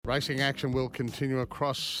Racing action will continue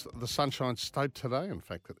across the Sunshine State today. In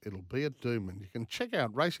fact, it'll be at Doomben. You can check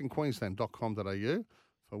out racingqueensland.com.au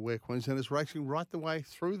for where Queensland is racing right the way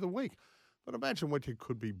through the week. But imagine what you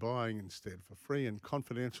could be buying instead. For free and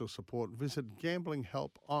confidential support, visit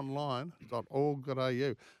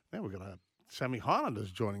gamblinghelponline.org.au. Now we've got Sammy Hyland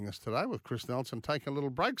is joining us today with Chris Nelson. Take a little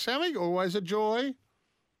break. Sammy, always a joy.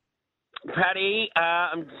 Paddy,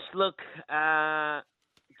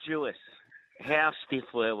 Jewis, how stiff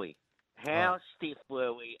were we? How stiff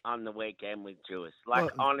were we on the weekend with Jewis?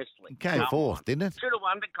 Honestly. Came fourth, didn't it? Should have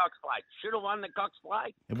won the Cox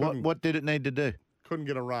Plate. And what did it need to do? Couldn't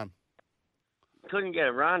get a run. Couldn't get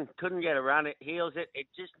a run. It heals it. He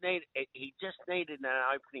just needed an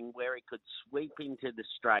opening where he could sweep into the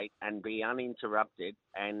straight and be uninterrupted,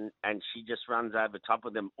 and she just runs over top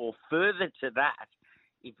of them. Or further to that,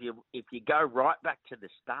 if you go right back to the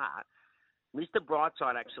start, Mr.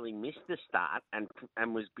 Brightside actually missed the start and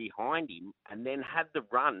was behind him, and then had the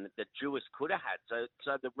run that Jewis could have had.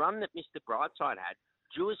 So the run that Mr. Brightside had,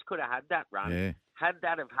 Jewis could have had that run. Yeah. Had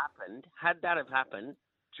that have happened,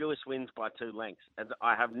 Jewis wins by 2 lengths. And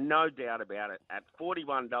I have no doubt about it. At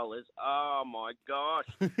 $41, oh my gosh,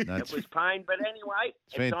 it was pain. But anyway,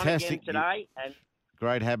 it's fantastic. On again today. And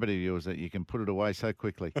great habit of yours that you can put it away so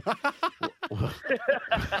quickly.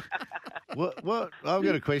 What? I've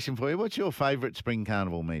got a question for you. What's your favourite spring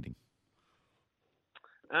carnival meeting?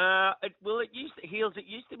 It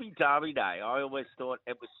used to be Derby Day. I always thought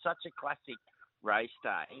it was such a classic race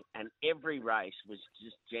day, and every race was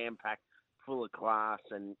just jam packed, full of class,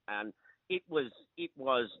 and it was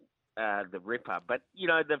the ripper. But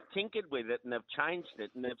they've tinkered with it and they've changed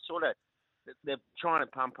it, and they're trying to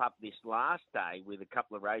pump up this last day with a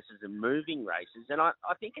couple of races and moving races, and I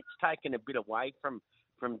think it's taken a bit away from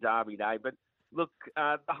Derby Day. But look,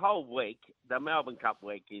 the whole week, the Melbourne Cup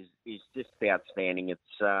week is just outstanding.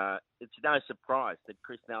 It's no surprise that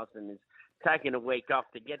Chris Nelson is taking a week off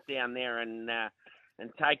to get down there and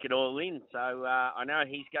take it all in. So I know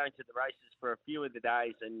he's going to the races for a few of the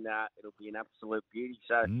days, and it'll be an absolute beauty.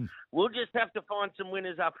 So we'll just have to find some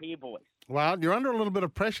winners up here, boys. Well, you're under a little bit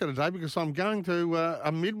of pressure today because I'm going to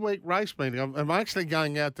a midweek race meeting. I'm actually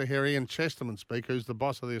going out to hear Ian Chesterman speak, who's the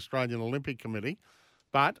boss of the Australian Olympic Committee.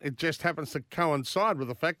 But it just happens to coincide with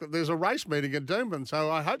the fact that there's a race meeting at Doomben.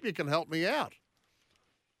 So I hope you can help me out.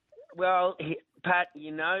 Well, Pat,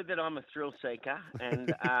 you know that I'm a thrill seeker,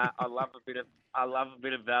 and I love a bit of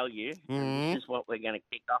value. Mm-hmm. This is what we're going to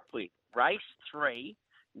kick off with. Race 3,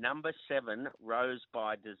 number 7, Rose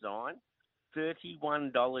by Design.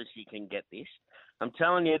 $31 you can get this. I'm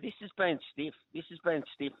telling you, this has been stiff. This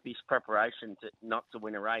preparation not to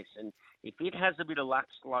win a race. And if it has a bit of luck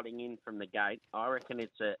slotting in from the gate, I reckon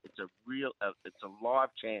it's a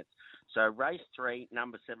live chance. So race 3,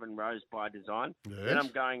 number 7, Rose by Design. Yes. Then I'm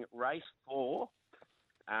going race 4,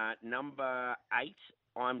 number 8,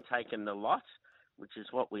 I'm Taking the Lot, which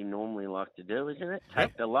is what we normally like to do, isn't it?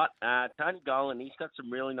 Take the lot. Tony Golan, he's got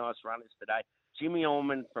some really nice runners today. Jimmy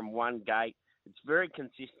Orman from one gate. It's very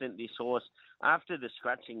consistent, this horse. After the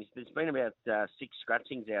scratchings, there's been about 6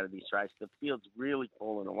 scratchings out of this race. The field's really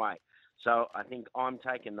fallen away. So I think I'm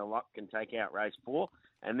Taking the Lot can take out race 4.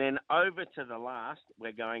 And then over to the last,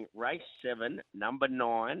 we're going race 7, number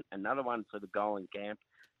 9, another one for the Golan camp,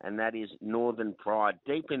 and that is Northern Pride.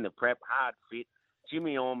 Deep in the prep, hard fit.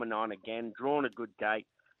 Jimmy Orman on again, drawn a good gate.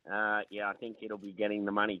 I think it'll be getting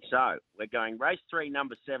the money. So we're going race 3,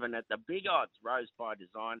 number 7 at the big odds, Rose by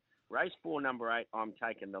Design. Race 4, number 8, I'm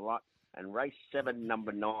Taking the Lot. And race 7,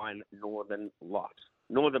 number 9, Northern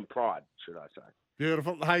Pride, should I say.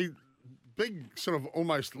 Beautiful. Hey, big sort of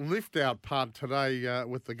almost lift-out part today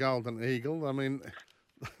with the Golden Eagle. I mean,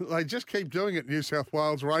 they just keep doing it, New South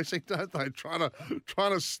Wales Racing, don't they? Trying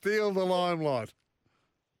to steal the limelight.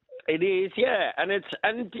 It is, yeah, I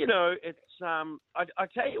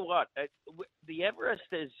tell you what, the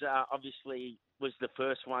Everest is obviously was the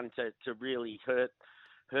first one to really hurt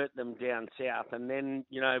them down south, and then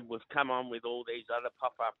we've come on with all these other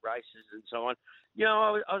pop-up races and so on.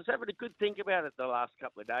 I was having a good think about it the last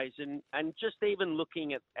couple of days, and just even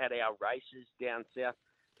looking at our races down south.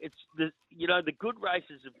 It's the good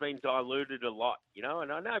races have been diluted a lot,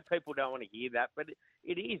 and I know people don't want to hear that, but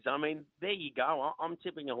it is. I mean, there you go. I'm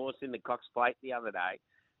tipping a horse in the Cox Plate the other day.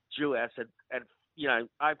 Jewis at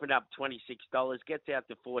opened up $26, gets out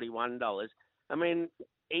to $41. I mean,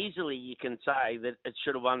 easily you can say that it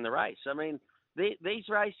should have won the race. I mean, these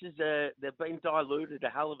races they've been diluted a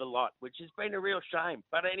hell of a lot, which has been a real shame.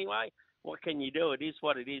 But anyway, what can you do? It is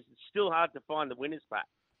what it is. It's still hard to find the winners, Pat.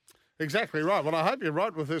 Exactly right. Well, I hope you're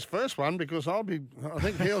right with this first one because I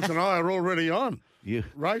think Heels and I are already on.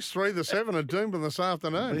 Race 3, the 7 at Doomben this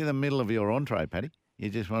afternoon. Be in the middle of your entree, Paddy. You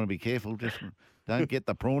just want to be careful. Just don't get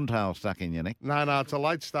the prawn tail stuck in your neck. No, it's a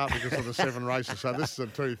late start because of the 7 races. So this is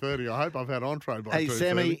at 2:30. I hope I've had entree by 2:30. Hey,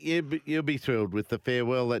 Sammy, you'll be thrilled with the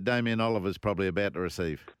farewell that Damien Oliver's probably about to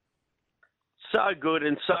receive. So good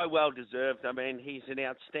and so well deserved. I mean, he's an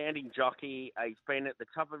outstanding jockey. He's been at the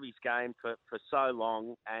top of his game for so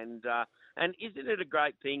long, and isn't it a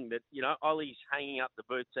great thing that Ollie's hanging up the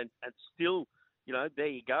boots and still, there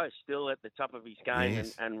you go, still at the top of his game.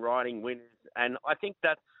 Yes. and riding winners. And I think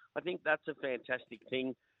that's a fantastic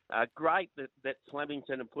thing. Great that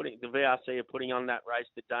Flemington the VRC are putting on that race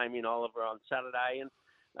to Damien Oliver on Saturday, and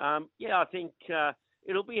I think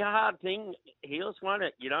it'll be a hard thing, Heels, won't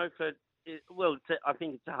it? I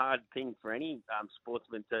think it's a hard thing for any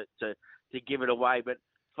sportsman to give it away. But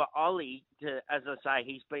for Ollie, as I say,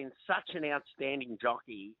 he's been such an outstanding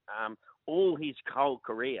jockey all his whole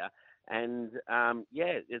career. And,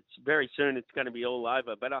 it's very soon it's going to be all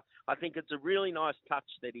over. But I think it's a really nice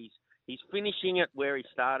touch that he's finishing it where he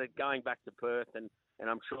started, going back to Perth, and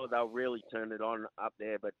I'm sure they'll really turn it on up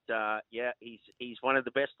there. But, he's one of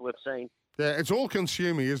the best we've seen. Yeah, it's all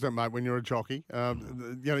consuming, isn't it, mate, when you're a jockey?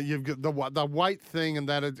 You've got the weight thing and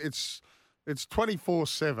that. It's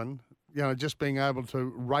 24/7, just being able to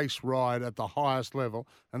race ride at the highest level.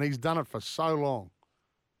 And he's done it for so long.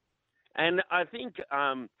 And I think,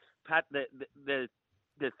 Pat, the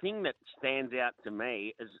thing that stands out to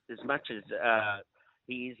me, as much as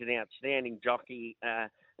he is an outstanding jockey and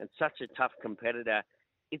such a tough competitor,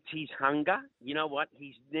 it's his hunger. You know what?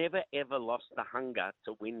 He's never, ever lost the hunger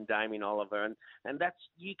to win Damien Oliver. And that's,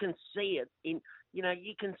 you can see it in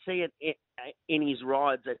his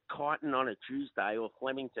rides at Kyneton on a Tuesday or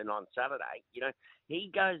Flemington on Saturday. He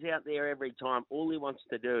goes out there every time. All he wants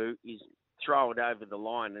to do is throw it over the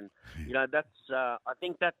line. And, that's, I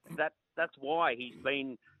think that's why he's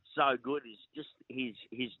been so good, is just his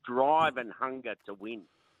drive and hunger to win.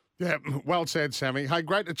 Yeah, well said, Sammy. Hey,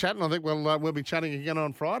 great to chat, and I think we'll be chatting again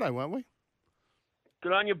on Friday, won't we?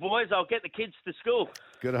 Good on you, boys. I'll get the kids to school.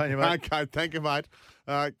 Good on you, mate. Okay, thank you, mate.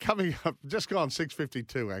 Coming up, just gone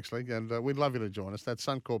 6:52, actually, and we'd love you to join us. That's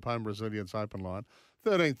Suncorp Home Resilience Open Line,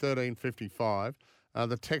 13 55.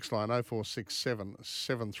 The text line, 0467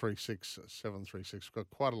 736 736. We've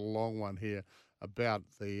got quite a long one here about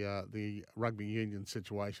the rugby union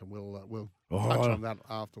situation. We'll touch on that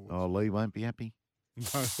afterwards. Oh, Lee won't be happy.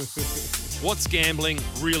 What's gambling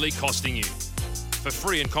really costing you? For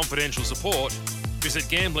free and confidential support, visit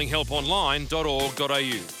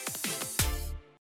gamblinghelponline.org.au.